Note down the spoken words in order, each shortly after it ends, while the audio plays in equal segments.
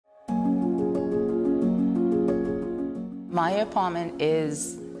My apartment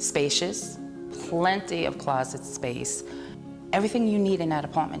is spacious, plenty of closet space. Everything you need in that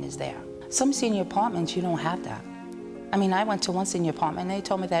apartment is there. Some senior apartments, you don't have that. I mean, I went to one senior apartment and they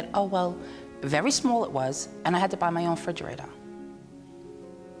told me that, oh, well, very small it was, and I had to buy my own refrigerator.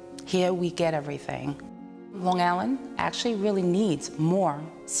 Here we get everything. Long Island actually really needs more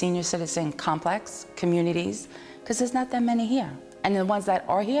senior citizen complex communities because there's not that many here. And the ones that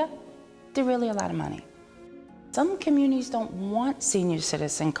are here, they're really a lot of money. Some communities don't want senior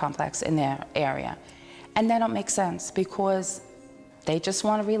citizen complex in their area. And that don't make sense because they just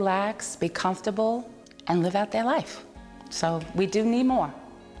want to relax, be comfortable, and live out their life. So we do need more,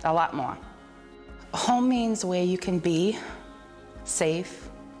 a lot more. Home means where you can be safe,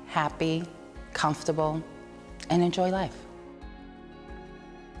 happy, comfortable, and enjoy life.